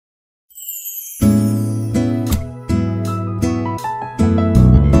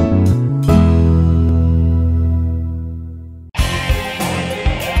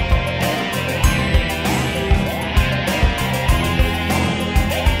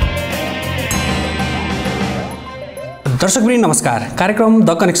दर्शकवृन्द नमस्कार। कार्यक्रम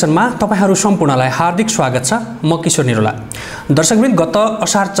द कनेक्सनमा तपाईहरू सम्पूर्णलाई हार्दिक स्वागत छ। म किशोर निरौला। दर्शकवृन्द गत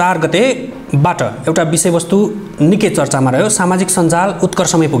असार 4 गतेबाट एउटा विषयवस्तु निकै चर्चामा रह्यो। सामाजिक सञ्जाल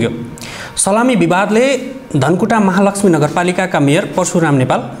उत्कर्षमै पुग्यो। सलामी विवादले धनकुटा महालक्ष्मी नगरपालिकाका मेयर परशुराम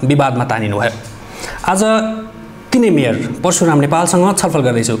नेपाल विवादमा तानिनुभयो। आज तिनै मेयर परशुराम नेपालसँग छलफल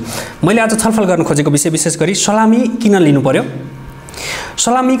गर्दैछु। मैले आज छलफल गर्न खोजेको विषय विशेष गरी सलामी किन लिनु पर्यो,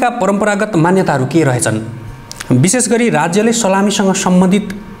 सलामीका परम्परागत मान्यताहरू के रहेछन्, विशेष गरी राज्यले सलामीसँग सम्बन्धित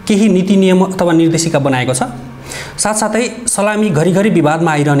केही नीति नियम अथवा निर्देशिका बनाएको छ, साथसाथै सलामी घरिघरि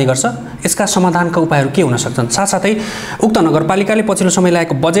विवादमा आइरहने गर्छ, यसका समाधानका उपायहरू के हुन सक्छन्, साथसाथै उक्त नगरपालिकाले पछिल्लो समय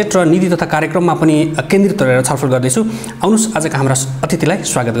ल्याएको बजेट र नीति तथा कार्यक्रममा पनि केन्द्रित रहेर छलफल गर्दैछु। आउनुहोस् आजका हाम्रा अतिथिलाई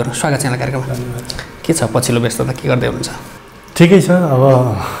स्वागत गरौँ। स्वागत छ यहाँलाई कार्यक्रममा। के छ पछिल्लो व्यस्तता, के गर्दै हुनुहुन्छ? ठिकै छ। अब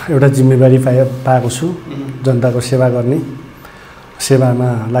एउटा जिम्मेवारी पाएको छु, जनताको सेवा गर्ने सेवामा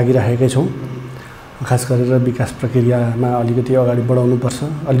लागिरहेकै छौँ। खास गरेर विकास प्रक्रियामा अलिकति अगाडि बढाउनुपर्छ।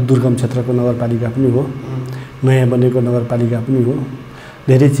 अलिक दुर्गम क्षेत्रको नगरपालिका पनि हो, नयाँ बनेको नगरपालिका पनि हो,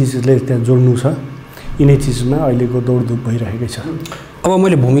 धेरै चिजले त्यहाँ जोड्नु छ। यिनै चिजमा अहिलेको दौडधुप भइरहेकै छ। अब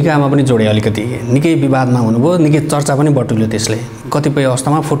मैले भूमिकामा पनि जोडेँ, अलिकति निकै विवादमा हुनुभयो, निकै चर्चा पनि बटुल्यो। त्यसले कतिपय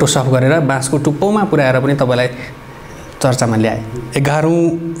अवस्थामा फोटोसप गरेर बाँसको टुप्पोमा पुर्याएर पनि तपाईँलाई चर्चामा ल्याए।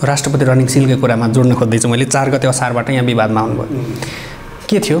 11औं राष्ट्रपति रनिङ सिलको कुरामा जोड्न खोज्दैछु मैले। 4 गते असारबाट यहाँ विवादमा आउनुभयो।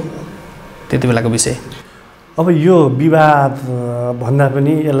 के थियो त्यति बेलाको विषय? अब यो विवाद भन्दा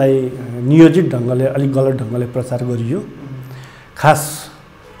पनि यसलाई नियोजित ढङ्गले अलिक गलत ढङ्गले प्रचार गरियो। खास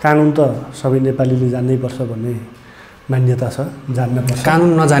कानुन त सबै नेपालीले जान्नै पर्छ भन्ने मान्यता छ, जान्न पर्छ।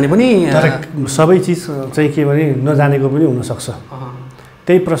 कानुन नजाने पनि तर सबै चिज चाहिँ के भने नजानेको पनि हुनसक्छ।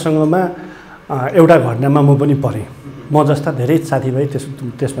 त्यही प्रसङ्गमा एउटा घटनामा म पनि परेँ। म जस्ता धेरै साथीभाइ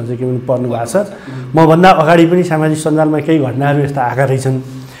त्यसमा चाहिँ के भने पर्नु भएको छ। मभन्दा अगाडि पनि सामाजिक सञ्जालमा केही घटनाहरू यस्ता आएका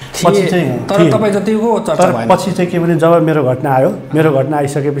रहेछन्। पछि चाहिँ पछि चाहिँ के भने जब मेरो घटना आयो, मेरो घटना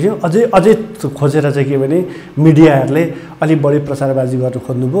आइसकेपछि अझै खोजेर चाहिँ के भने मिडियाहरूले अलिक बढी प्रचारबाजी गर्न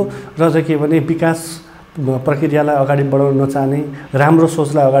खोज्नुभयो र चाहिँ के भने विकास प्रक्रियालाई अगाडि बढाउन नचाहने, राम्रो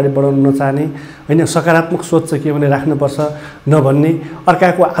सोचलाई अगाडि बढाउन नचाहने, होइन सकारात्मक सोच चाहिँ के भने राख्नुपर्छ नभन्ने,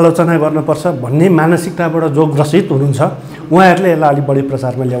 अर्काको आलोचना गर्नुपर्छ भन्ने मानसिकताबाट जो ग्रसित हुनुहुन्छ उहाँहरूले यसलाई अलिक बढी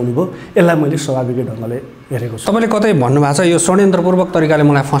प्रचारमा ल्याउनु भयो। यसलाई मैले स्वाभाविक ढङ्गले हेरेको छु। तपाईँले कतै भन्नुभएको छ यो षड्यन्त्रपूर्वक तरिकाले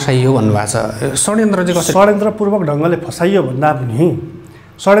मलाई फसाइयो भन्नुभएको छ। षड्यन्त्र चाहिँ कसरी? षड्यन्त्रपूर्वक ढङ्गले फसाइयो भन्दा पनि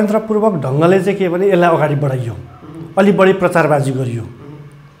षड्यन्त्रपूर्वक ढङ्गले चाहिँ के भने यसलाई अगाडि बढाइयो, अलिक बढी प्रचारबाजी गरियो।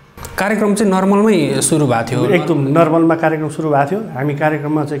 कार्यक्रम चाहिँ नर्मलमै सुरु भएको थियो, एकदम नर्मलमा कार्यक्रम सुरु भएको थियो। हामी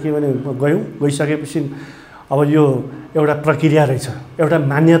कार्यक्रममा चाहिँ के भने गइसकेपछि अब यो एउटा प्रक्रिया रहेछ, एउटा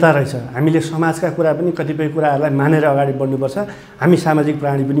मान्यता रहेछ। हामीले समाजका कुरा पनि कतिपय कुराहरूलाई मानेर अगाडि बढ्नुपर्छ। हामी सामाजिक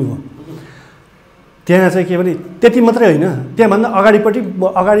प्राणी पनि हो। त्यहाँ चाहिँ के भने त्यति मात्रै होइन, त्यहाँभन्दा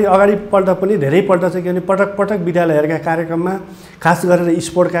अगाडिपल्ट पनि धेरैपल्ट चाहिँ के भने पटक विद्यालयहरूका कार्यक्रममा, खास गरेर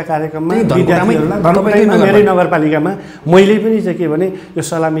स्पोर्टका कार्यक्रममा मेरै नगरपालिकामा मैले पनि चाहिँ के भने यो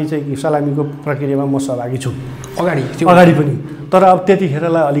सलामीको प्रक्रियामा म सहभागी छु अगाडि पनि। तर अब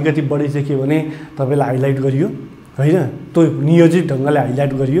त्यतिखेरलाई अलिकति बढी चाहिँ के भने तपाईँलाई हाइलाइट गरियो, होइन त्यो नियोजित ढङ्गले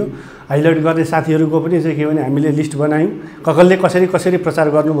हाइलाइट गरियो। हाइलाइट गर्ने साथीहरूको पनि चाहिँ के भने हामीले लिस्ट बनायौँ, कसले कसरी प्रचार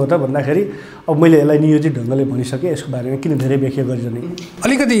गर्नुभयो त भन्दाखेरि अब मैले यसलाई नियोजित ढङ्गले भनिसकेँ। यसको बारेमा किन धेरै व्याख्या गरिरहने?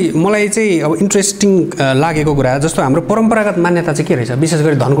 अलिकति मलाई चाहिँ अब इन्ट्रेस्टिङ लागेको कुरा जस्तो हाम्रो परम्परागत मान्यता चाहिँ के रहेछ, विशेष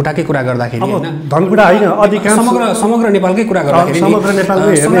गरी धनकुटाकै कुरा गर्दाखेरि? धनकुटा होइन, अधिकांश समग्र नेपालकै कुरा गर्दाखेरि समग्र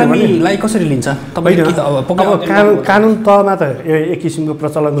नेपालकै सलामीलाई कसरी लिन्छ तपाईँ? अब कानुन तहमा त एक किसिमको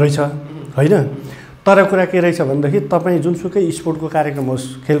प्रचलन रहेछ, होइन। तर कुरा के रहेछ भनेदेखि तपाईँ जुनसुकै स्पोर्टको कार्यक्रम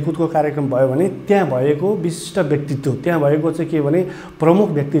होस्, खेलकुदको कार्यक्रम भयो भने त्यहाँ भएको विशिष्ट व्यक्तित्व, त्यहाँ भएको चाहिँ के भने प्रमुख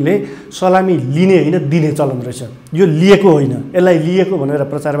व्यक्तिले सलामी लिने होइन दिने चलन रहेछ। यो लिएको होइन, यसलाई लिएको भनेर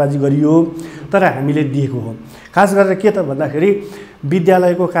प्रचारबाजी गरियो, तर हामीले दिएको हो। खास गरेर के त भन्दाखेरि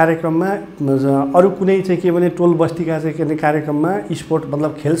विद्यालयको कार्यक्रममा अरू कुनै चाहिँ के भने टोल बस्तीका चाहिँ के भने कार्यक्रममा स्पोर्ट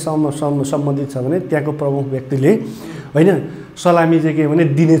मतलब खेलसँग सम्बन्धित छ भने त्यहाँको प्रमुख व्यक्तिले होइन सलामी चाहिँ के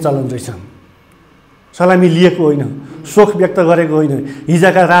भने दिने चलन रहेछ। सलामी लिएको होइन, शोक व्यक्त गरेको होइन,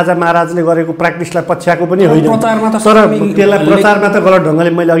 हिजोका राजा महाराजले गरेको प्र्याक्टिसलाई पछ्याएको पनि होइन। तर त्यसलाई प्रचारमा त गलत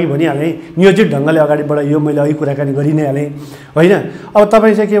ढङ्गले मैले अघि भनिहालेँ, नियोजित ढङ्गले अगाडि बढाइयो। मैले अघि कुराकानी गरि नै हालेँ, होइन। अब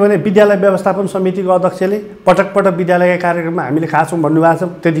तपाईँ चाहिँ के भने विद्यालय व्यवस्थापन समितिको अध्यक्षले पटक विद्यालयका कार्यक्रममा हामीले खाछौँ भन्नुभएको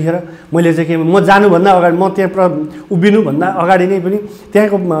छ। त्यतिखेर मैले चाहिँ के म जानुभन्दा अगाडि, म त्यहाँ उभिनुभन्दा अगाडि नै पनि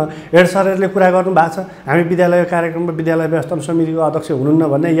त्यहाँको हेड सरहरूले कुरा गर्नुभएको छ, हामी विद्यालय कार्यक्रममा विद्यालय व्यवस्थापन समितिको अध्यक्ष हुनुहुन्न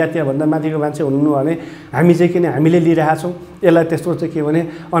भने या त्यहाँभन्दा माथिको मान्छे हुनुहुन्न भने हामी चाहिँ किन हामीले लिइरहेका छौँ। यसलाई त्यस्तो चाहिँ के भने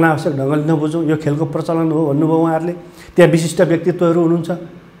अनावश्यक ढङ्गले नबुझौँ, यो खेलको प्रचलन हो भन्नुभयो उहाँहरूले। त्यहाँ विशिष्ट व्यक्तित्वहरू हुनुहुन्छ,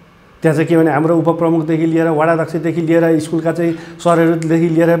 त्यहाँ चाहिँ के भने हाम्रो उपप्रमुखदेखि लिएर वडाध्यक्षदेखि लिएर स्कुलका चाहिँ सरहरूदेखि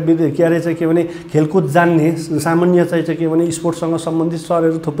लिएर के अरे चाहिँ के भने खेलकुद जान्ने सामान्य चाहिँ के भने स्पोर्ट्ससँग सम्बन्धित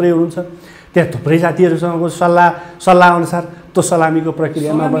सरहरू थुप्रै हुनुहुन्छ। त्यहाँ थुप्रै साथीहरूसँगको सल्लाहअनुसार त्यो सलामीको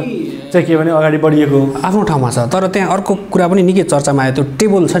प्रक्रियामा चाहिँ के भने अगाडि बढिएको आफ्नो ठाउँमा छ। तर त्यहाँ अर्को कुरा पनि निकै चर्चामा आयो, त्यो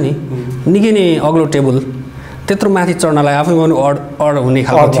टेबल छ नि, निकै नै अग्लो टेबल, त्यत्रो माथि चढ्नलाई आफै पनि अड हुने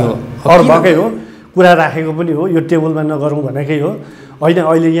खालको थियो। अड भएकै हो, कुरा राखेको पनि हो, यो टेबलमा नगरौँ भनेकै हो। होइन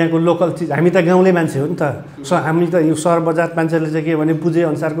अहिले यहाँको लोकल चिज, हामी त गाउँले मान्छे हो नि त, हामी त यो सहर बजार मान्छेले चाहिँ के भने बुझे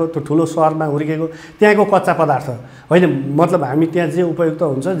अनुसारको त्यो ठुलो सहरमा हुर्केको त्यहाँको कच्चा पदार्थ होइन, मतलब हामी त्यहाँ जे उपयुक्त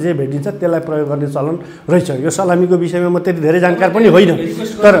हुन्छ जे भेटिन्छ त्यसलाई प्रयोग गर्ने चलन रहेछ। यो सलामीको विषयमा म त्यति धेरै जानकार पनि होइन,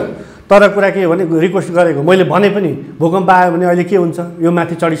 तर कुरा के हो भने रिक्वेस्ट गरेको मैले भने पनि भूकम्प आयो भने अहिले के हुन्छ, यो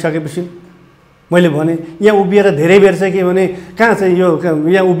माथि चढिसकेपछि मैले भने यहाँ उभिएर धेरै बेर चाहिँ के भने कहाँ चाहिँ यो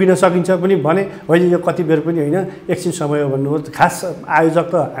यहाँ उभिन सकिन्छ पनि भने होइन, यो कति बेर पनि होइन, एकछिन समय हो भन्नुहोस्। खास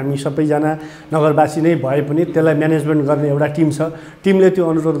आयोजक त हामी सबैजना नगरवासी नै भए पनि त्यसलाई म्यानेजमेन्ट गर्ने एउटा टिम छ, टिमले त्यो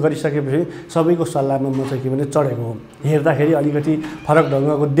अनुरोध गरिसकेपछि सबैको सल्लाहमा म चाहिँ के भने चढेको हो। हेर्दाखेरि अलिकति फरक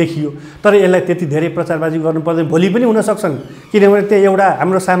ढङ्गको देखियो, तर यसलाई त्यति धेरै प्रचारबाजी गर्नुपर्दैन, भोलि पनि हुन सक्छन्, किनभने त्यो एउटा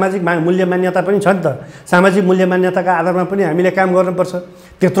हाम्रो सामाजिक मूल्य मान्यता पनि छ नि त। सामाजिक मूल्य मान्यताका आधारमा पनि हामीले काम गर्नुपर्छ।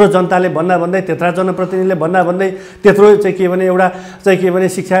 त्यत्रो जनताले भन्दै त्यत्रा जनप्रतिनिधिले भन्दै त्यत्रो चाहिँ के भने एउटा चाहिँ के भने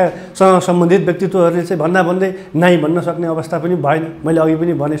शिक्षासँग सम्बन्धित व्यक्तित्वहरूले चाहिँ भन्दै नाइ भन्न सक्ने अवस्था पनि भएन। मैले अघि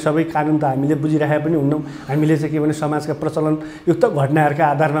पनि भने सबै कानुन त हामीले बुझिरहेका पनि हुन्नौँ, हामीले चाहिँ के भने समाजका प्रचलनयुक्त घटनाहरूका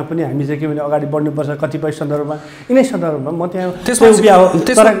आधारमा पनि हामी चाहिँ के भने अगाडि बढ्नुपर्छ कतिपय सन्दर्भमा। यिनै सन्दर्भमा म त्यहाँ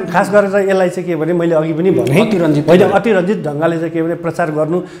तर खास गरेर यसलाई चाहिँ के भने मैले अघि पनि भने होइन, अतिरञ्जित ढङ्गले चाहिँ के भने प्रचार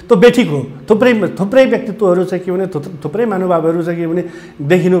गर्नु त्यो बेठिक हो। थुप्रै व्यक्तित्वहरू चाहिँ के भने थुप्रै महानुभावहरू चाहिँ के भने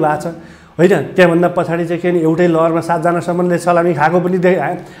देखिनु भएको छ होइन। त्यहाँभन्दा पछाडि चाहिँ के भने एउटै लहरमा 7 जनासम्मले सलामी खाएको पनि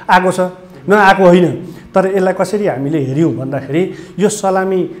आएको छ, नआएको होइन। तर यसलाई कसरी हामीले हेऱ्यौँ भन्दाखेरि यो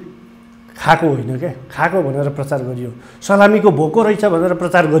सलामी खाएको होइन क्या, खाएको भनेर प्रचार गरियो, सलामीको भोको रहेछ भनेर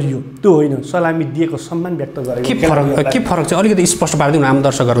प्रचार गरियो, त्यो होइन, सलामी दिएको सम्मान व्यक्त गरेको। के फरक चाहिँ अलिकति स्पष्ट पारिदिउँ आम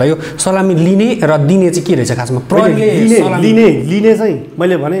दर्शकहरूलाई, यो सलामी लिने र दिने चाहिँ के रहेछ खासमा? लिने चाहिँ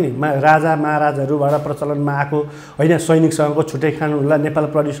मैले भने नि राजा महाराजहरूबाट प्रचलनमा आएको होइन, सैनिकसँगको छुट्टै कानुन होला, नेपाल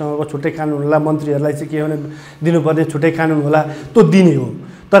प्रहरीसँगको छुट्टै कानुन होला, मन्त्रीहरूलाई चाहिँ के भने दिनुपर्ने छुट्टै कानुन होला, त्यो दिने हो।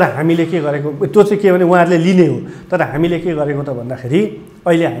 तर हामीले के गरेको त्यो चाहिँ के भने उहाँहरूले लिने हो, तर हामीले के गरेको त भन्दाखेरि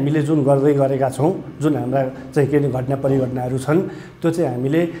अहिले हामीले जुन गर्दै गरेका छौँ, जुन हाम्रा चाहिँ के भने घटना परिघटनाहरू छन्, त्यो चाहिँ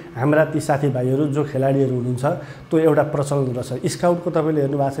हामीले हाम्रा ती साथीभाइहरू जो खेलाडीहरू हुनुहुन्छ त्यो एउटा प्रचलन रहेछ। स्काउटको तपाईँले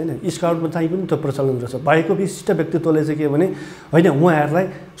हेर्नु भएको छैन, स्काउटमा चाहिँ पनि त्यो प्रचलन रहेछ। भएको विशिष्ट व्यक्तित्वले चाहिँ के भने होइन उहाँहरूलाई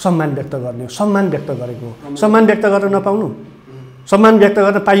सम्मान व्यक्त गर्ने, सम्मान व्यक्त गरेको, सम्मान व्यक्त गर्न नपाउनु, सम्मान व्यक्त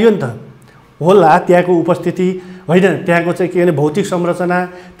गर्न पाइयो नि त होला। त्यहाँको उपस्थिति होइन, त्यहाँको चाहिँ के भने भौतिक संरचना,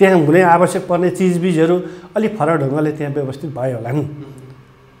 त्यहाँ हुने आवश्यक पर्ने चिजबिजहरू अलिक फरक ढङ्गले त्यहाँ व्यवस्थित भयो होला नि,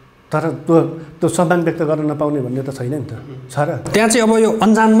 तर त्यो सम्मान व्यक्त गर्न नपाउने भन्ने त छैन नि त, छ र? त्यहाँ चाहिँ अब यो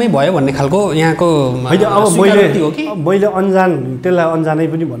अन्जानमै भयो भन्ने खालको यहाँको होइन। अब मैले अन्जान त्यसलाई अन्जानै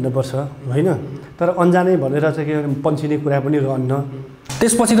पनि भन्नुपर्छ होइन, तर अन्जानै भनेर चाहिँ के भने पन्छिने कुरा पनि रहन्न।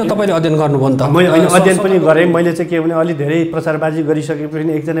 त्यसपछि त तपाईँले अध्ययन गर्नुभयो नि त? मैले अध्ययन पनि गरेँ। मैले चाहिँ के भने अलि धेरै प्रचारबाजी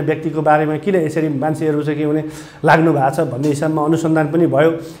गरिसकेपछि एकजना व्यक्तिको बारेमा किन यसरी मान्छेहरू चाहिँ के भने लाग्नु भएको छ भन्ने हिसाबमा अनुसन्धान पनि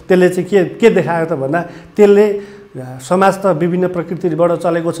भयो। त्यसले चाहिँ के देखायो त भन्दा त्यसले समाज त विभिन्न प्रकृतिबाट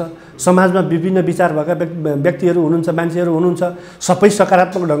चलेको छ, समाजमा विभिन्न विचार भएका व्यक्तिहरू हुनुहुन्छ, मान्छेहरू हुनुहुन्छ, सबै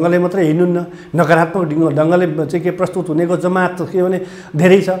सकारात्मक ढङ्गले मात्रै हिँड्नुहुन्न, नकारात्मक ढङ्गले चाहिँ के प्रस्तुत हुनेको जमात के भने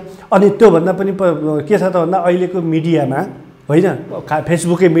धेरै छ। अनि त्योभन्दा पनि के छ त भन्दा अहिलेको मिडियामा होइन,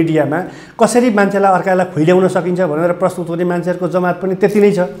 फेसबुकै मिडियामा कसरी मान्छेलाई अर्कालाई खुइल्याउन सकिन्छ भनेर प्रस्तुत हुने मान्छेहरूको जमात पनि त्यति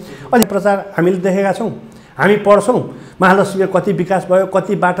नै छ। अनि प्रचार हामीले देखेका छौँ, हामी पढ्छौँ महालक्ष्मीमा कति विकास भयो,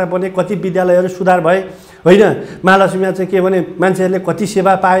 कति बाटा बने, कति विद्यालयहरू सुधार भए होइन, महालक्ष्मीमा चाहिँ के भने मान्छेहरूले कति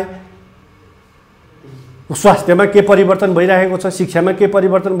सेवा पाए, स्वास्थ्यमा के परिवर्तन भइरहेको छ, शिक्षामा के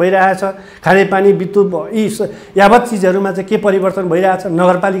परिवर्तन भइरहेको छ, खानेपानी विद्युत यी यावत चिजहरूमा चाहिँ के परिवर्तन भइरहेको छ,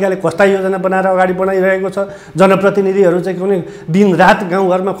 नगरपालिकाले कस्ता योजना बनाएर अगाडि बढाइरहेको छ, जनप्रतिनिधिहरू चाहिँ के भने दिनरात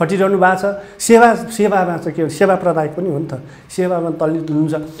गाउँघरमा खटिरहनु भएको छ, सेवामा चाहिँ के सेवा प्रदायक पनि हो नि त, सेवामा तल्लित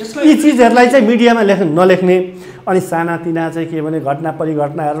हुनुहुन्छ। यी चिजहरूलाई चाहिँ मिडियामा नलेख्ने अनि सानातिना चाहिँ के भने घटना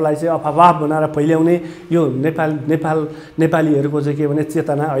परिघटनाहरूलाई चाहिँ अफवाह बनाएर फैल्याउने यो नेपालीहरूको चाहिँ के भने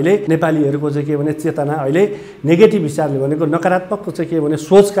चेतना अहिले नेपालीहरूको चाहिँ के भने चेतना अहिले नेगेटिभ हिसाबले भनेको नकारात्मक चाहिँ के भने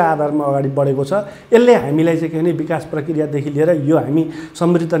सोचका आधारमा अगाडि बढेको छ। यसले हामीलाई चाहिँ के भने विकास प्रक्रियादेखि लिएर यो हामी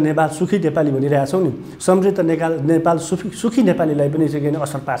समृद्ध नेपाल सुखी नेपाली भनिरहेका छौँ नि, समृद्ध नेपाल सुखी नेपालीलाई पनि चाहिँ के भने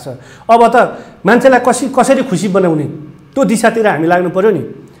असर पार्छ। अब त मान्छेलाई कसरी खुसी बनाउने त्यो दिशातिर हामी लाग्नु पर्यो नि।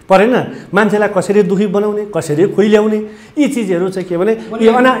 परेन मान्छेलाई कसरी दुखी बनाउने कसरी खुइल्याउने यी चिजहरू चाहिँ के भने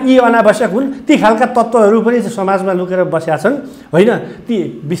यी अनावश्यक हुन् ती खालका तत्त्वहरू पनि समाजमा लुकेर बसेका छन् होइन ती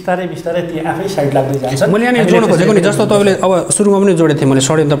बिस्तारै बिस्तारै ती आफै साइड लाग्दै जान्छन् मैले यहाँ जोड्न खोजेको नि जस्तो तपाईँले अब सुरुमा पनि जोडेको थिएँ मैले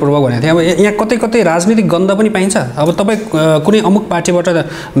षड्यन्त्रपूर्वक भनेको थिएँ अब यहाँ कतै कतै राजनीतिक गन्ध पनि पाइन्छ अब तपाईँ कुनै अमुक पार्टीबाट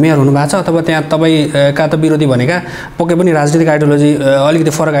मेयर हुनुभएको छ अथवा त्यहाँ तपाईँका त विरोधी भनेका पक्कै पनि राजनीतिक आइडियोलोजी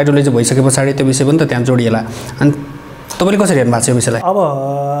अलिकति फरक आइडियोलोजी भइसके पछाडि त्यो विषय पनि त त्यहाँ जोडिएला अनि तपाईँले कसरी हेर्नु भएको छ यो विषयलाई अब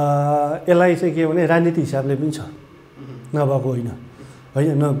यसलाई चाहिँ के भने राजनीति हिसाबले पनि छ नभएको होइन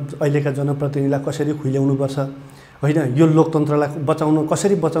होइन न अहिलेका जनप्रतिनिधिलाई कसरी खुइल्याउनुपर्छ होइन यो लोकतन्त्रलाई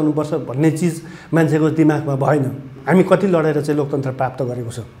कसरी बचाउनुपर्छ भन्ने चिज मान्छेको दिमागमा भएन हामी कति लडेर चाहिँ लोकतन्त्र प्राप्त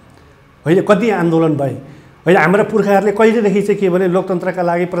गरेको छौँ होइन कति आन्दोलन भए होइन हाम्रा पुर्खाहरूले कहिलेदेखि चाहिँ के भने लोकतन्त्रका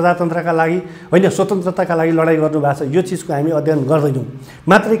लागि प्रजातन्त्रका लागि होइन स्वतन्त्रताका लागि लडाइँ गर्नुभएको छ यो चिजको हामी अध्ययन गर्दैनौँ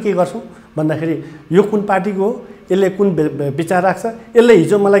मात्रै के गर्छौँ भन्दाखेरि यो कुन पार्टीको हो यसले कुन विचार राख्छ यसले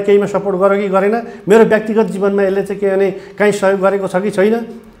हिजो मलाई केहीमा सपोर्ट गर्यो कि गरेन मेरो व्यक्तिगत जीवनमा यसले चाहिँ के भने काहीँ सहयोग गरेको छ कि छैन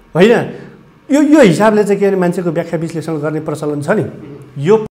होइन यो हिसाबले चाहिँ के भने मान्छेको व्याख्या विश्लेषण गर्ने प्रचलन छ नि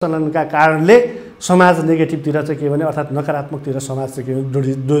यो प्रचलनका कारणले समाज नेगेटिभतिर चाहिँ के भने अर्थात् नकारात्मकतिर समाज चाहिँ के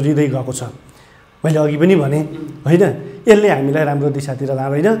भने दोहोरिँदै गएको छ मैले अघि पनि भने होइन यसले हामीलाई राम्रो दिशातिर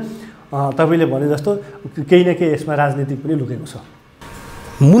लाँदैन तपाईँले भने जस्तो केही न केही यसमा राजनीति पनि लुकेको छ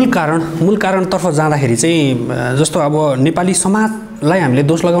मूल कारणतर्फ जाँदाखेरि चाहिँ जस्तो अब नेपाली समाजलाई हामीले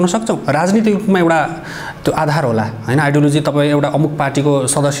दोष लगाउन सक्छौँ राजनीतिक रूपमा एउटा त्यो आधार होला होइन आइडियोलोजी तपाईँ एउटा अमुक पार्टीको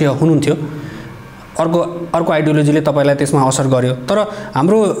सदस्य हुनुहुन्थ्यो अर्को आइडियोलोजीले तपाईँलाई त्यसमा असर गर्यो तर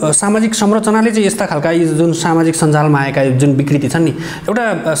हाम्रो सामाजिक संरचनाले चाहिँ यस्ता खालका जुन सामाजिक सञ्जालमा आएका जुन विकृति छन् नि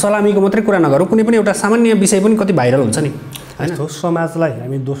एउटा सलामीको मात्रै कुरा नगरौँ कुनै पनि एउटा सामान्य विषय पनि कति भाइरल हुन्छ नि होइन समाजलाई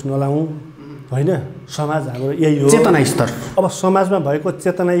हामी दोष नलाउँ होइन समाज हाम्रो यही हो चेतना स्तर अब समाजमा भएको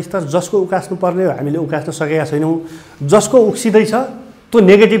चेतना स्तर जसको उकास्नु पर्ने हो हामीले उकास्न सकेका छैनौँ जसको उक्सिँदैछ त्यो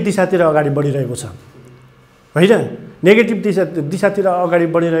नेगेटिभ दिशातिर अगाडि बढिरहेको छ होइन नेगेटिभ दिशातिर अगाडि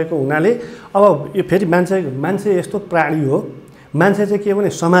बढिरहेको हुनाले अब यो फेरि मान्छे यस्तो प्राणी हो मान्छे चाहिँ के भने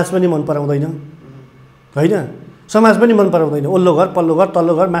समाज पनि मन पराउँदैन होइन समाज पनि मन पराउँदैन ओल्लो घर पल्लो घर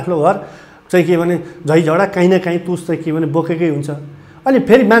तल्लो घर माथिल्लो घर चाहिँ के भने झैझगडा काहीँ न काहीँ तुस चाहिँ के भने बोकेकै हुन्छ अनि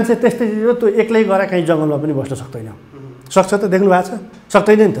फेरि मान्छे त्यस्तै त्यो एक्लै गएर काहीँ जङ्गलमा पनि बस्न सक्दैन सक्छ त देख्नु भएको छ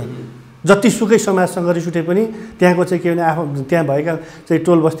सक्दैन नि त जतिसुकै समाजसँग रिस उठे पनि त्यहाँको चाहिँ के भने आफू त्यहाँ भएका चाहिँ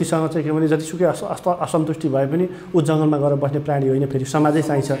टोल बस्तीसँग चाहिँ के भने जतिसुकै असन्तुष्टि भए पनि ऊ जङ्गलमा गएर बस्ने प्राणी होइन फेरि समाजै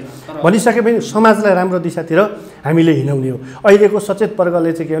चाहिन्छ भनिसके पनि समाजलाई राम्रो दिशातिर हामीले हिँडाउने हो अहिलेको सचेत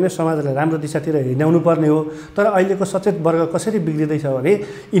वर्गले चाहिँ के भने समाजलाई राम्रो दिशातिर हिँडाउनु पर्ने हो तर अहिलेको सचेत वर्ग कसरी बिग्रिँदैछ भने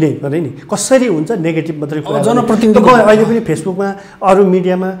यिनै पनि नि कसरी हुन्छ नेगेटिभ मात्रै कुरा जनप्रतिनिधि अहिले पनि फेसबुकमा अरू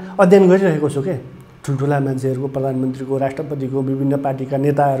मिडियामा अध्ययन गरिरहेको छु के ठुल्ठुला मान्छेहरूको प्रधानमन्त्रीको राष्ट्रपतिको विभिन्न पार्टीका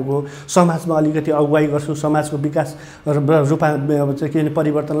नेताहरूको समाजमा अलिकति अगुवाई गर्छु समाजको विकास रूपा चाहिँ के भने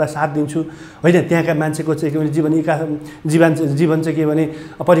परिवर्तनलाई साथ दिन्छु होइन त्यहाँका मान्छेको चाहिँ के भने जीवन चाहिँ के भने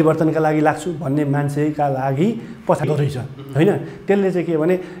परिवर्तनका लागि लाग्छु भन्ने मान्छेका लागि पछाडो रहेछ होइन त्यसले चाहिँ के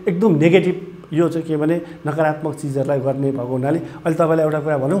भने एकदम नेगेटिभ यो चाहिँ के भने नकारात्मक चिजहरूलाई गर्ने भएको हुनाले अहिले तपाईँलाई एउटा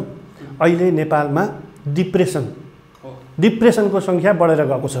कुरा भनौँ अहिले नेपालमा डिप्रेसनको सङ्ख्या बढेर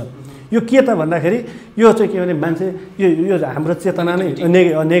गएको छ यो के त भन्दाखेरि यो चाहिँ के भने मान्छे यो हाम्रो चेतना नै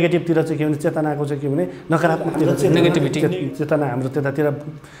नेगेटिभतिर चाहिँ के भने चेतनाको चाहिँ के भने नकारात्मकतिर नेगेटिभिटी चेतना हाम्रो त्यतातिर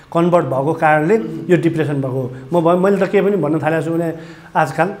कन्भर्ट भएको कारणले यो डिप्रेसन भएको हो मैले त के पनि भन्न थालेको छु भने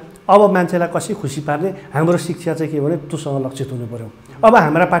आजकल अब मान्छेलाई कसरी खुसी पार्ने हाम्रो शिक्षा चाहिँ के भने त्योसँग लक्षित हुनु पर्यो अब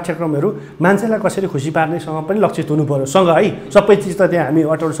हाम्रा पाठ्यक्रमहरू मान्छेलाई कसरी खुसी पार्नेसँग पनि लक्षित हुनु पर्यो सँग है सबै चिज त त्यहाँ हामी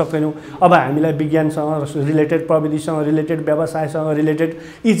अटाउन सक्दैनौँ अब हामीलाई विज्ञानसँग रिलेटेड प्रविधिसँग रिलेटेड व्यवसायसँग रिलेटेड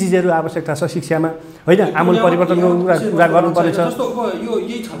यी चिजहरू आवश्यकता छ शिक्षामा होइन आमूल परिवर्तनको कुरा गर्नुपर्नेछ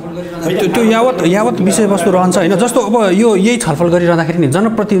त्यो यावत विषयवस्तु रहन्छ होइन जस्तो अब यो यही छलफल गरिरहँदाखेरि नि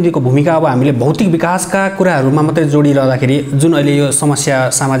जनप्रतिनिधिको भूमिका अब हामीले भौतिक विकासका कुराहरूमा मात्रै जोडिरहँदाखेरि जुन अहिले यो समस्या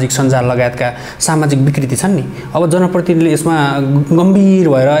सामाजिक सञ्जाल लगायतका सामाजिक विकृति छन् नि अब जनप्रतिनिधिले यसमा गम्भीर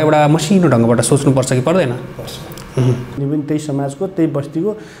भएर एउटा मसिनो ढङ्गबाट सोच्नुपर्छ कि पर्दैन पनि त्यही समाजको त्यही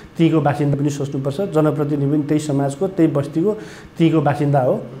बस्तीको तीको बासिन्दा पनि सोच्नुपर्छ जनप्रतिनिधि पनि त्यही समाजको त्यही बस्तीको तीको बासिन्दा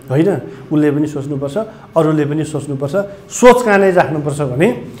हो होइन उसले पनि सोच्नुपर्छ अरूले पनि सोच्नुपर्छ सोच कहाँ नै राख्नुपर्छ भने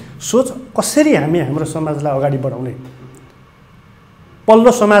सोच कसरी हामी हाम्रो समाजलाई अगाडि बढाउने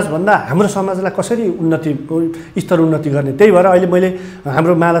पल्लो समाजभन्दा हाम्रो समाजलाई कसरी उन्नति गर्ने त्यही भएर अहिले मैले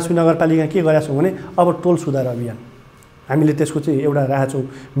हाम्रो महालक्ष्मी नगरपालिका के गरेका छौँ भने अब टोल सुधार अभियान हामीले त्यसको चाहिँ एउटा राखेछौँ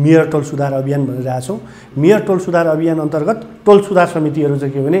मेयर टोल सुधार अभियान भनेर राखेछौँ मेयर टोल सुधार अभियान अन्तर्गत टोल सुधार समितिहरू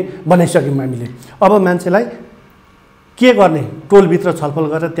चाहिँ के भने बनाइसक्यौँ हामीले अब मान्छेलाई के गर्ने टोलभित्र छलफल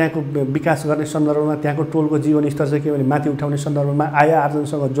गरेर त्यहाँको विकास गर्ने सन्दर्भमा त्यहाँको टोलको जीवन स्तर चाहिँ के भने माथि उठाउने सन्दर्भमा आय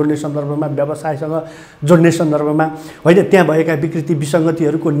आर्जनसँग जोड्ने सन्दर्भमा व्यवसायसँग जोड्ने सन्दर्भमा होइन त्यहाँ भएका विकृति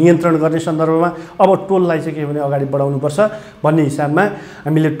विसङ्गतिहरूको नियन्त्रण गर्ने सन्दर्भमा अब टोललाई चाहिँ के भने अगाडि बढाउनुपर्छ भन्ने हिसाबमा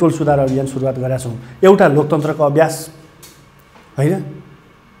हामीले टोल सुधार अभियान सुरुवात गरेका छौँ। एउटा लोकतन्त्रको अभ्यास होइन,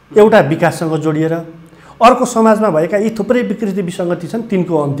 एउटा विकाससँग जोडिएर अर्को समाजमा भएका यी थुप्रै विकृति विसङ्गति छन्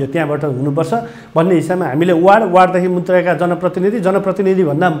तिनको अन्त्य त्यहाँबाट हुनुपर्छ भन्ने हिसाबमा हामीले वार्डदेखि मुद्रेका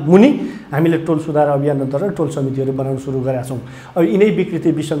जनप्रतिनिधिभन्दा मुनि हामीले टोल सुधार अभियान अन्तर्गत टोल समितिहरू बनाउन सुरु गरेका छौँ। अब यिनै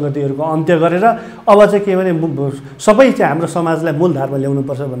विकृति विसङ्गतिहरूको अन्त्य गरेर अब चाहिँ के भने सबै चाहिँ हाम्रो समाजलाई मूलधारमा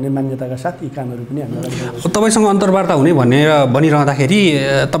ल्याउनुपर्छ भन्ने मान्यताका साथ यी कामहरू पनि हामीले तपाईँसँग अन्तर्वार्ता हुने भनेर भनिरहँदाखेरि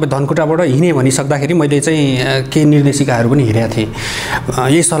तपाईँ धनकुटाबाट हिँडे भनिसक्दाखेरि मैले चाहिँ केही निर्देशिकाहरू पनि हेरेका थिएँ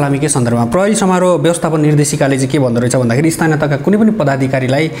यही सलामीकै सन्दर्भमा। प्रहरी समारोह व्यवस्थापन निर्देशिकाले चाहिँ के भन्दो रहेछ भन्दाखेरि स्थानीय तहका कुनै पनि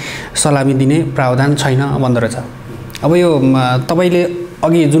पदाधिकारीलाई सलामी दिने प्रावधान छैन भन्दो रहेछ। अब यो तपाईँले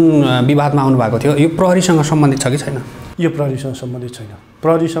अघि जुन विवादमा आउनुभएको थियो यो प्रहरीसँग सम्बन्धित छ कि छैन? यो प्रहरीसँग सम्बन्धित छैन।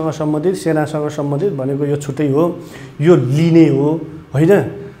 प्रहरीसँग सम्बन्धित सेनासँग सम्बन्धित भनेको यो छुट्टै हो, यो लिने हो होइन,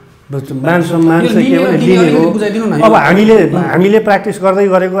 मान सम्मान चाहिँ के भने लिने हो। अब हामीले प्र्याक्टिस गर्दै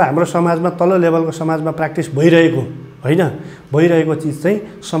गरेको हाम्रो समाजमा तल्लो लेभलको समाजमा प्र्याक्टिस भइरहेको होइन, भइरहेको चिज चाहिँ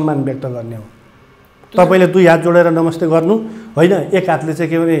सम्मान व्यक्त गर्ने हो। तपाईँले दुई हात जोडेर नमस्ते गर्नु होइन, एक हातले चाहिँ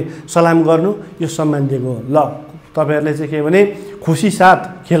के भने सलाम गर्नु, यो सम्मान दिएको हो। ल तपाईँहरूले चाहिँ के भने खुसी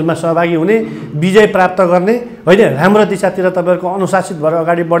साथ खेलमा सहभागी हुने, विजय प्राप्त गर्ने होइन, राम्रो दिशातिर तपाईँहरूको अनुशासित भएर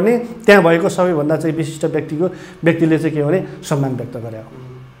अगाडि बढ्ने, त्यहाँ भएको सबैभन्दा चाहिँ विशिष्ट व्यक्तिले चाहिँ के भने सम्मान व्यक्त गरे हो।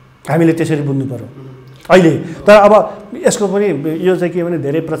 हामीले त्यसरी बुझ्नु पर्यो अहिले। तर अब यसको पनि यो चाहिँ के भने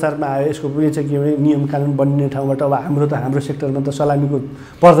धेरै प्रचारमा आयो, यसको पनि चाहिँ के भने नियम कानुन बनिने ठाउँबाट अब हाम्रो सेक्टरमा त सलामीको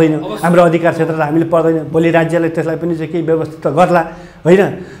पर्दैन, हाम्रो अधिकार क्षेत्र त हामीले पर्दैन। भोलि राज्यले त्यसलाई पनि चाहिँ केही व्यवस्थित गर्ला होइन।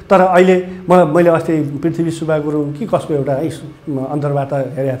 तर अहिले मैले अस्ति पृथ्वी सुब्बा गुरुङ कि कसको एउटा है अन्तर्वार्ता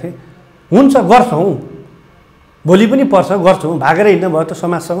हेरेको थिएँ, हुन्छ गर्छौँ भोलि पनि पर्छ गर्छौँ, भागेर हिँड्नु भयो त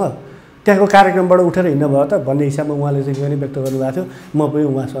समाजसँग, त्यहाँको कार्यक्रमबाट उठेर हिँड्नु भयो त भन्ने हिसाबमा उहाँले चाहिँ के भने व्यक्त गर्नुभएको थियो। म पनि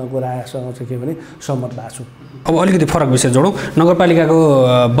उहाँसँगको रायसँग चाहिँ के भने सहमत भएको छु। अब अलिकति फरक विषय जोडौँ, नगरपालिकाको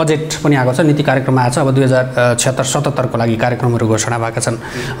बजेट पनि आएको छ, नीति कार्यक्रम आएको छ। अब 2076-77को लागि कार्यक्रमहरू घोषणा भएका छन्।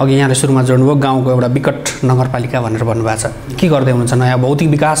 अघि यहाँले सुरुमा जोड्नुभयो गाउँको एउटा विकट नगरपालिका भनेर भन्नुभएको छ, के गर्दै हुनुहुन्छ? नयाँ भौतिक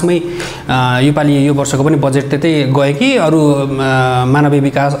विकासमै योपालि यो वर्षको पनि बजेट त्यतै गयो कि अरू मानवीय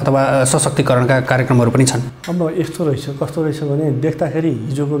विकास अथवा सशक्तिकरणका कार्यक्रमहरू पनि छन्? अब यस्तो रहेछ, कस्तो रहेछ भने देख्दाखेरि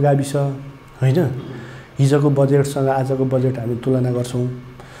हिजोको गाविस होइन, हिजोको बजेटसँग आजको बजेट हामी तुलना गर्छौँ।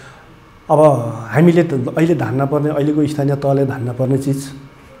 अब हामीले त अहिले धान्न पर्ने, अहिलेको स्थानीय तहले धान्न पर्ने चिज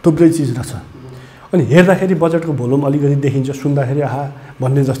थुप्रै चिज रहेछ। अनि हेर्दाखेरि बजेटको भोल्युम अलिकति देखिन्छ, सुन्दाखेरि आहा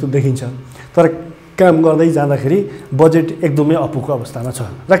भन्ने जस्तो देखिन्छ, तर काम गर्दै जाँदाखेरि बजेट एकदमै अपुगको अवस्थामा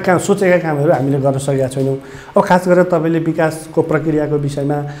छ र सोचेका कामहरू हामीले गर्न सकेका छैनौँ। अब खास गरेर तपाईँले विकासको प्रक्रियाको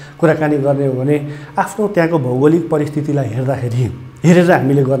विषयमा कुराकानी गर्ने हो भने आफ्नो त्यहाँको भौगोलिक परिस्थितिलाई हेरेर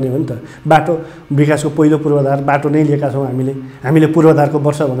हामीले गर्ने हो नि त। बाटो विकासको पहिलो पूर्वाधार बाटो नै लिएका छौँ हामीले पूर्वाधारको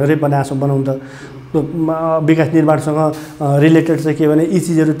वर्ष भनेरै बनाउँ त। विकास निर्माणसँग रिलेटेड चाहिँ के भने यी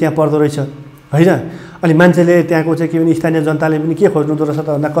चिजहरू त्यहाँ पर्दो रहेछ होइन। अनि मान्छेले त्यहाँको चाहिँ के भने स्थानीय जनताले पनि के खोज्नुहुँदो रहेछ त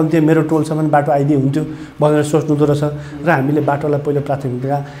भन्दा कम्ती मेरो टोलसम्म बाटो आइदिए हुन्थ्यो भनेर सोच्नुहुँदो रहेछ। र हामीले बाटोलाई पहिलो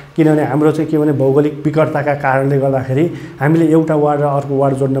प्राथमिकता, किनभने हाम्रो चाहिँ के भने भौगोलिक विकटताका कारणले गर्दाखेरि हामीले एउटा वार्ड र अर्को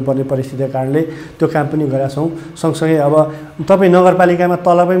वार्ड जोड्न पर्ने परिस्थितिका कारणले त्यो काम पनि गरेका छौँ। सँगसँगै अब तपाईँ नगरपालिकामा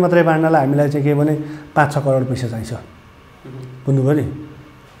तलबै मात्रै बाँड्नलाई हामीलाई चाहिँ के भने 5-6 करोड पैसा चाहिन्छ, बुझ्नुभयो नि,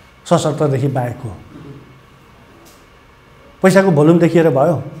 सशक्तदेखि बाहेकको पैसाको भोल्युम देखिएर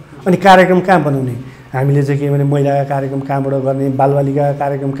भयो। अनि कार्यक्रम कहाँ बनाउने, हामीले चाहिँ के भने महिलाका कार्यक्रम कहाँबाट गर्ने, बालबालिकाका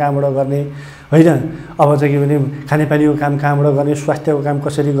कार्यक्रम कहाँबाट गर्ने होइन, अब चाहिँ के भने खानेपानीको काम कहाँबाट गर्ने, स्वास्थ्यको काम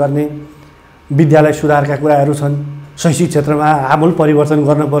कसरी गर्ने, विद्यालय सुधारका कुराहरू छन्, शैक्षिक क्षेत्रमा आमूल परिवर्तन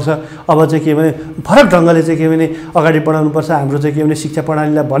गर्नुपर्छ। अब चाहिँ के भने फरक ढङ्गले चाहिँ के भने अगाडि बढाउनुपर्छ हाम्रो चाहिँ के भने शिक्षा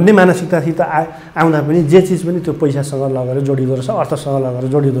प्रणालीलाई भन्ने मानसिकतासित आउँदा पनि जे चिज पनि त्यो पैसासँग लगेर जोडिँदो रहेछ, अर्थसँग लगेर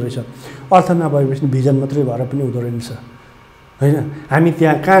जोडिँदो रहेछ। अर्थ नभएपछि भिजन मात्रै भएर पनि हुँदो रहेछ होइन। हामी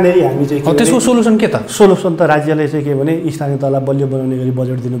त्यहाँ कहाँनिर हामी चाहिँ त्यसको सोलुसन के त? सोलुसन त राज्यले चाहिँ के भने स्थानीय तहलाई बलियो बनाउने गरी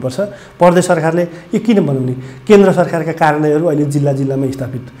बजेट दिनुपर्छ। प्रदेश सरकारले यो किन बनाउने, केन्द्र सरकारका कार्यालयहरू अहिले जिल्ला जिल्लामा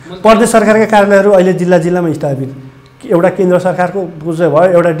स्थापित, प्रदेश सरकारका कार्यालयहरू अहिले जिल्ला जिल्लामा स्थापित। एउटा केन्द्र सरकारको चाहिँ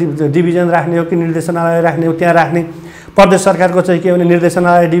भयो, एउटा डिभिजन राख्ने हो कि निर्देशनालय राख्ने हो त्यहाँ राख्ने, प्रदेश सरकारको चाहिँ के भने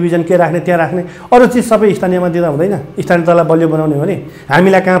निर्देशनालय डिभिजन के राख्ने त्यहाँ राख्ने, अरू चिज सबै स्थानीयमा दिँदा हुँदैन। स्थानीय तहलाई बलियो बनाउने हो भने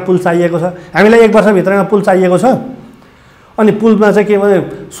हामीलाई कहाँ पुल चाहिएको छ, हामीलाई 1 वर्षभित्रमा पुल चाहिएको छ। अनि पुलमा चाहिँ के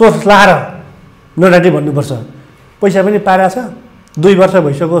भने सोर्स लाएर नडाटी भन्नुपर्छ, पैसा पनि पारेको छ, 2 वर्ष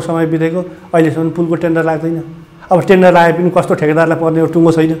भइसक्यो समय बितेको, अहिलेसम्म पुलको टेन्डर लाग्दैन। अब टेन्डर लाए पनि कस्तो ठेकेदारलाई पर्ने हो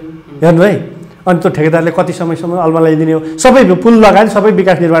टुङ्गो छैन, हेर्नु है। अनि त्यो ठेकेदारले कति समयसम्म अल्मलाइदिने हो, सबै पुल लगायत सबै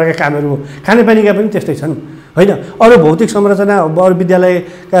विकास निर्माणका कामहरू हो। खानेपानीका पनि त्यस्तै छन् होइन। अरू भौतिक संरचना अरू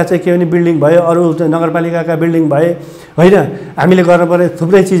विद्यालयका चाहिँ के भने बिल्डिङ भयो, अरू नगरपालिकाका बिल्डिङ भए होइन, हामीले गर्नुपर्ने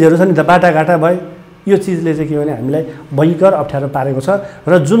थुप्रै चिजहरू छन् नि त, बाटाघाटा भए। यो चिजले चाहिँ के भने हामीलाई भयङ्कर अप्ठ्यारो पारेको छ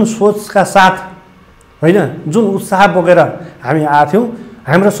र जुन सोचका साथ होइन, जुन उत्साह बोकेर हामी आएको थियौँ,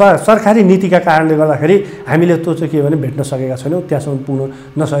 हाम्रो सरकारी नीतिका कारणले गर्दाखेरि हामीले त्यो चाहिँ के भने भेट्न सकेका छैनौँ, त्यहाँसम्म पुग्न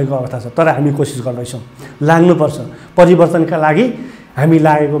नसकेको अवस्था छ। तर हामी कोसिस गर्दैछौँ, लाग्नुपर्छ। परिवर्तनका लागि हामी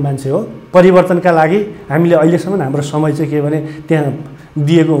लागेको मान्छे हो। परिवर्तनका लागि हामीले अहिलेसम्म हाम्रो समय चाहिँ के भने त्यहाँ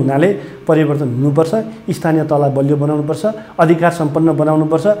दिएको हुनाले परिवर्तन हुनुपर्छ। स्थानीय तहलाई बलियो बनाउनुपर्छ, अधिकार सम्पन्न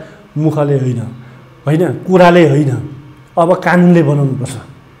बनाउनुपर्छ, मुखले होइन, कुराले होइन, अब कानुनले बनाउनुपर्छ।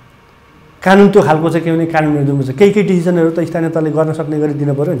 कानुन त्यो खालको चाहिँ के भने कानुनहरू दिनुपर्छ। केही डिसिजनहरू त स्थानीय तहले गर्न सक्ने गरी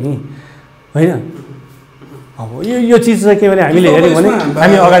दिनु पऱ्यो नि होइन। अब यो चिज चाहिँ के भने हामीले हेऱ्यौँ भने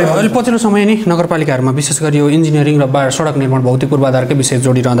हामी अगाडि अहिले पछिल्लो समय नि नगरपालिकाहरूमा विशेष गरी यो इन्जिनियरिङ र सडक निर्माण भौतिक पूर्वाधारकै विषय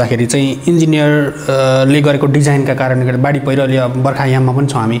जोडिरहँदाखेरि चाहिँ इन्जिनियरले गरेको डिजाइनका कारणले गर्दा बाढी पहिरो अहिले बर्खायाममा पनि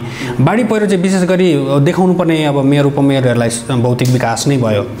छौँ हामी। बाढी पहिरो चाहिँ विशेष गरी देखाउनु पर्ने अब मेयर उपमेयरहरूलाई भौतिक विकास नै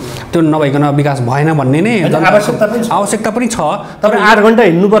भयो, त्यो नभइकन विकास भएन भन्ने नै आवश्यकता पनि छ। तपाईँ 8 घन्टा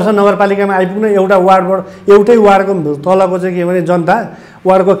हिँड्नुपर्छ नगरपालिकामा आइपुग्न। एउटै वार्डको तलको चाहिँ के भने जनता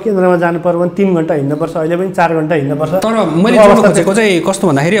वार्डको केन्द्रमा जानु पर्यो भने 3 घन्टा हिँड्नुपर्छ, अहिले पनि 4 घन्टा हिँड्नुपर्छ। तर मैले जोड्न खोजेको चाहिँ कस्तो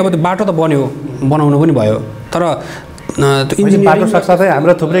भन्दाखेरि अब त्यो बाटो त बन्यो, बनाउनु पनि भयो, तर बाटो साथसाथै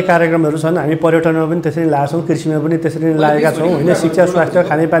हाम्रो थुप्रै कार्यक्रमहरू छन्। हामी पर्यटनमा पनि त्यसरी लागेछौँ, कृषिमा पनि त्यसरी नै लागेका छौँ होइन। शिक्षा, स्वास्थ्य,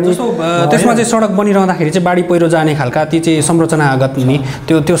 खानेपानी, त्यसमा चाहिँ सडक बनिरहँदाखेरि चाहिँ बाढी पहिरो जाने खालका ती चाहिँ संरचनागत नि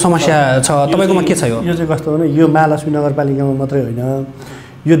त्यो समस्या छ। तपाईँकोमा के छ? यो चाहिँ कस्तो भने यो महालक्ष्मी नगरपालिकामा मात्रै होइन,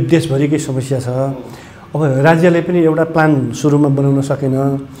 यो देशभरिकै समस्या छ। अब राज्यले पनि एउटा प्लान सुरुमा बनाउन सकेन,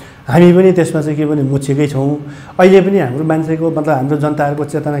 हामी पनि त्यसमा चाहिँ के भने मुछेकै छौँ। अहिले पनि हाम्रो मान्छेको मतलब हाम्रो जनताहरूको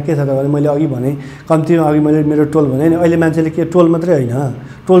चेतना के छ त भने मैले अघि भने कम्तीमा अघि मैले मेरो टोल भने नि, अहिले मान्छेले के टोल मात्रै होइन,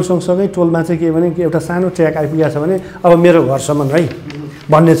 टोल सँगसँगै टोलमा चाहिँ के भने एउटा सानो ट्र्याक आइपुगेको छ भने अब मेरो घरसम्म है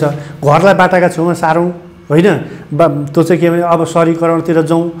भन्ने छ। घरलाई बाटाका छेउमा सारौँ होइन, त्यो चाहिँ के भने अब सहरीकरणतिर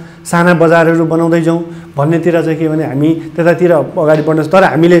जाउँ, साना बजारहरू बनाउँदै जाउँ भन्नेतिर चाहिँ के भने हामी त्यतातिर अगाडि बढ्नु। तर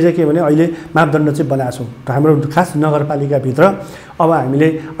हामीले चाहिँ के भने अहिले मापदण्ड चाहिँ बनाएको छौँ हाम्रो खास नगरपालिकाभित्र। अब हामीले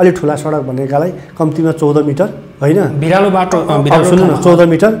अलिक ठुला सडक भनेकालाई कम्तीमा 14 मिटर होइन, भिरालो बाटो सुन्नु न, 14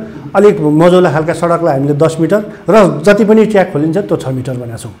 मिटर, अलिक मजौला खालका सडकलाई हामीले 10 मिटर र जति पनि ट्र्याक खोलिन्छ त्यो 6 मिटर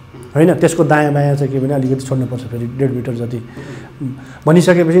बनाएको छौँ होइन। त्यसको दायाँ बायाँ चाहिँ के भने अलिकति छोड्नुपर्छ, फेरि 1.5 मिटर जति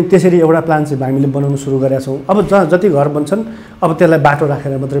बनिसकेपछि त्यसरी एउटा प्लान चाहिँ हामीले बनाउनु सुरु गरेका छौँ। अब जति घर बन्छन् अब त्यसलाई बाटो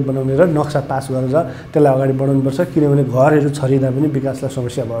राखेर मात्रै बनाउने र नक्सा पास गरेर त्यसलाई अगाडि बढाउनुपर्छ। किनभने घरहरू छरिँदा पनि विकासलाई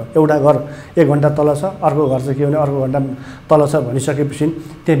समस्या भयो। एउटा घर 1 घन्टा तल छ, अर्को घर चाहिँ के भने अर्को घन्टा तल छ भनिसकेपछि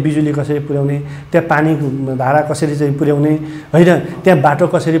त्यहाँ बिजुली कसरी पुर्याउने, त्यहाँ पानी धारा कसरी चाहिँ पुर्याउने होइन, त्यहाँ बाटो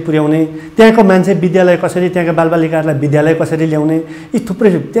कसरी पुर्याउने, त्यहाँको मान्छे विद्यालय कसरी, त्यहाँका बालबालिकाहरूलाई विद्यालय कसरी ल्याउने, यी थुप्रै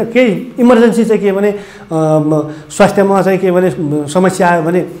त्यहाँ केही इमर्जेन्सी चाहिँ के भने स्वास्थ्यमा चाहिँ के भने समस्या आयो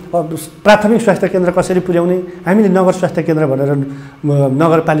भने प्राथमिक स्वास्थ्य केन्द्र कसरी पुर्याउने। हामीले नगर स्वास्थ्य केन्द्र भनेर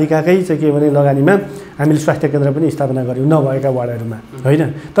नगरपालिकाकै चाहिँ के भने लगानीमा हामीले स्वास्थ्य केन्द्र पनि स्थापना गऱ्यौँ नभएका वार्डहरूमा होइन।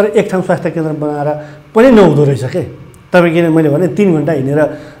 तर एक ठाउँ स्वास्थ्य केन्द्र बनाएर पनि नहुँदो रहेछ के। तपाईँ किन मैले भने 3 घन्टा हिँडेर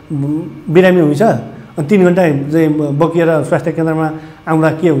बिरामी हुन्छ, अनि 3 घन्टा चाहिँ बोकिएर स्वास्थ्य केन्द्रमा आउँदा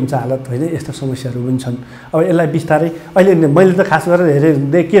के हुन्छ हालत होइन। यस्ता समस्याहरू पनि छन्। अब यसलाई बिस्तारै अहिले मैले त खास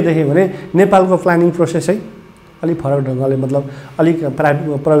गरेर के देखेँ भने नेपालको प्लानिङ प्रोसेस है अलिक फरक ढङ्गले मतलब अलिक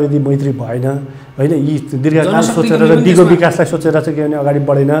प्रविधि मैत्री भएन होइन। यी दीर्घकाल सोचेर र दिगो विकासलाई सोचेर चाहिँ के भने अगाडि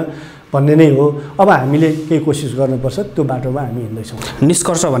बढेन भन्ने नै हो। अब हामीले केही कोसिस गर्नुपर्छ, त्यो बाटोमा हामी हिँड्दैछौँ।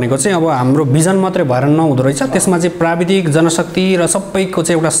 निष्कर्ष भनेको चाहिँ अब हाम्रो भिजन मात्रै भएर नहुँदो रहेछ, त्यसमा चाहिँ प्राविधिक जनशक्ति र सबैको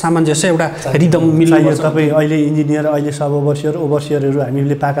चाहिँ एउटा सामञ्जस्य, एउटा रिदम मिल्यो। तपाईँ अहिले इन्जिनियर, अहिले सब ओभरसियरहरू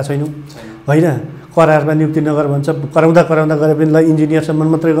हामीले पाएका छैनौँ होइन। करारमा नियुक्ति नगर भन्छ, कराउँदा गरे पनि ल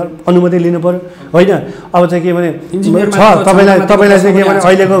इन्जिनियरसम्म मात्रै अनुमति लिनु पऱ्यो होइन। अब चाहिँ के भने छ तपाईँलाई चाहिँ के भने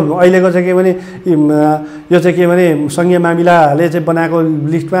अहिलेको चाहिँ के भने यो चाहिँ के भने सङ्घीय मामिलाले चाहिँ बनाएको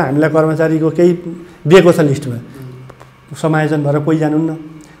लिस्टमा हामीलाई कर्मचारीको केही दिएको छ लिस्टमा, समायोजन भएर कोही जानुहुन्न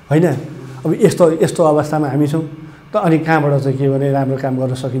होइन। अब यस्तो अवस्थामा हामी छौँ त अनि कहाँबाट चाहिँ के भने राम्रो काम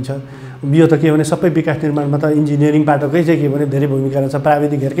गर्न सकिन्छ। यो त के भने सबै विकास निर्माणमा त इन्जिनियरिङ पाटोकै चाहिँ के भने धेरै भूमिका रहेछ,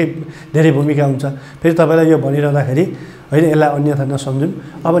 प्राविधिकहरूकै धेरै भूमिका हुन्छ। फेरि तपाईँलाई यो भनिरहँदाखेरि होइन यसलाई अन्यथा नसम्झौँ।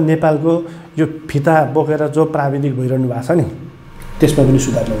 अब नेपालको यो फिता बोकेर जो प्राविधिक भइरहनु भएको छ नि त्यसमा पनि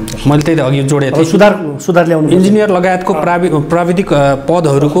सुधार ल्याउनुपर्छ। मैले त्यही त अघि जोडेको थिएँ, सुधार ल्याउनु इन्जिनियर लगायतको प्राविधिक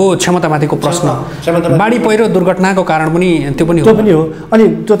पदहरूको क्षमतामाथिको प्रश्न, बाढी पहिरो दुर्घटनाको कारण पनि त्यो पनि हो।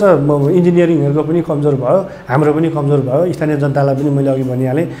 अनि त्यो त इन्जिनियरिङहरूको पनि कमजोर भयो, हाम्रो पनि कमजोर भयो। स्थानीय जनतालाई पनि मैले अघि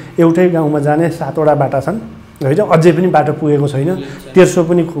भनिहालेँ, एउटै गाउँमा जाने 7वटा बाटा छन् होइन, अझै पनि बाटो पुगेको छैन। तेर्सो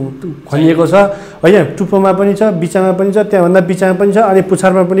पनि खनिएको छ होइन, टुप्पोमा पनि छ, बिचामा पनि छ, त्यहाँभन्दा बिचामा पनि छ, अनि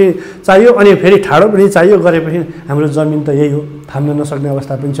पुछारमा पनि चाहियो, अनि फेरि ठाडो पनि चाहियो गरेपछि हाम्रो जमिन त यही हो, थाम्न नसक्ने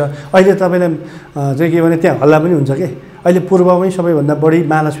अवस्था पनि छ। अहिले तपाईँलाई चाहिँ के भने त्यहाँ हल्ला पनि हुन्छ के, अहिले पूर्वमै सबैभन्दा बढी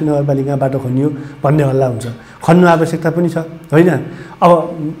महालक्ष्मी नगरपालिकामा बाटो खनियो भन्ने हल्ला हुन्छ। खन्नु आवश्यकता पनि छ होइन। अब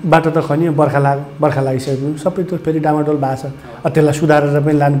बाटो त खनियो, बर्खा लागिसकेको सबै त फेरि डामाडोल भएको छ, त्यसलाई सुधारेर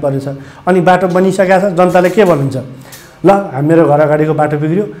पनि लानुपर्नेछ। अनि बाटो बनिसकेको छ, जनताले के भन्नुहुन्छ, ल मेरो घर अगाडिको बाटो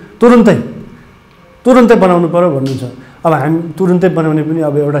बिग्रियो, तुरुन्तै बनाउनु पऱ्यो भन्नुहुन्छ। अब हामी तुरुन्तै बनाउने पनि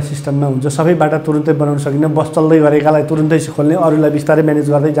अब एउटा सिस्टममा हुन्छ, सबै बाटो तुरुन्तै बनाउन सकिन्न, बस चल्दै गरेकालाई तुरुन्तै खोल्ने, अरूलाई बिस्तारै म्यानेज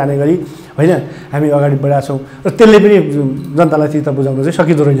गर्दै जाने गरी होइन हामी अगाडि बढाएको छौँ। र त्यसले पनि जनतालाई चित्त बुझाउन चाहिँ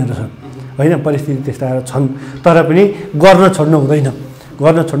सकिँदो रहेन रहेछ होइन। परिस्थिति त्यस्ता छन्, तर पनि गर्न छोड्नु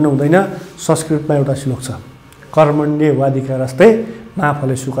हुँदैन। संस्कृतमा एउटा श्लोक छ, कर्मण्ये वाधिकारस्ते मा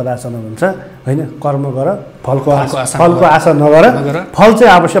फले सुखदाचन भन्छ होइन। कर्म गर, फलको आशा नगर, फल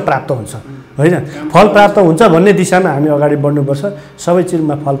चाहिँ अवश्य प्राप्त हुन्छ होइन। फल प्राप्त हुन्छ भन्ने दिशामा हामी अगाडि बढ्नुपर्छ। सबै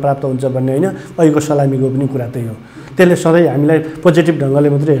चिजमा फल प्राप्त हुन्छ भन्ने होइन, अहिलेको सलामीको पनि कुरा त्यही हो। त्यसले सधैँ हामीलाई पोजिटिभ ढङ्गले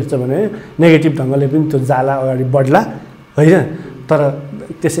मात्रै हेर्छ भने नेगेटिभ ढङ्गले पनि त्यो जाला अगाडि बढ्ला होइन। तर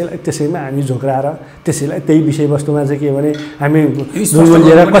त्यसैमा हामी झोक्राएर त्यसैलाई त्यही विषयवस्तुमा चाहिँ के भने हामी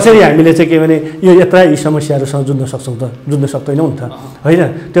लिएर कसरी हामीले चाहिँ के भने यो यत्रा यी समस्याहरूसँग जुझ्न सक्दैनौँ नि त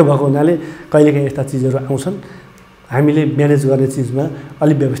होइन। त्यो भएको हुनाले कहिलेकाहीँ यस्ता चिजहरू आउँछन्, हामीले म्यानेज गर्ने चिजमा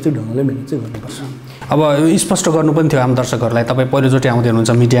अलिक व्यवस्थित ढङ्गले म्यानेज चाहिँ गर्नुपर्छ। अब स्पष्ट गर्नु पनि थियो आम दर्शकहरूलाई, तपाईँ पहिलोचोटि आउँदै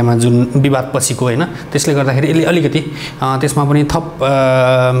हुनुहुन्छ मिडियामा जुन विवाद पछिको होइन, त्यसले गर्दाखेरि यसले अलिकति त्यसमा पनि थप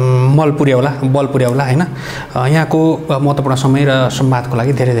बल पुर्याउला होइन। यहाँको महत्त्वपूर्ण समय र संवादको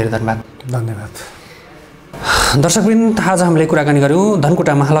लागि धेरै धेरै धन्यवाद। दर्शकवृन्द, आज हामीले कुराकानी गऱ्यौँ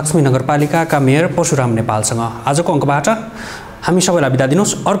धनकुटा महालक्ष्मी नगरपालिकाका मेयर परशुराम नेपालसँग। आजको अङ्कबाट हामी सबैलाई बिदा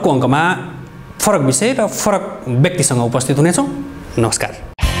दिनुहोस्। अर्को अङ्कमा फरक विषय र फरक व्यक्तिसँग उपस्थित हुनेछौँ। नमस्कार।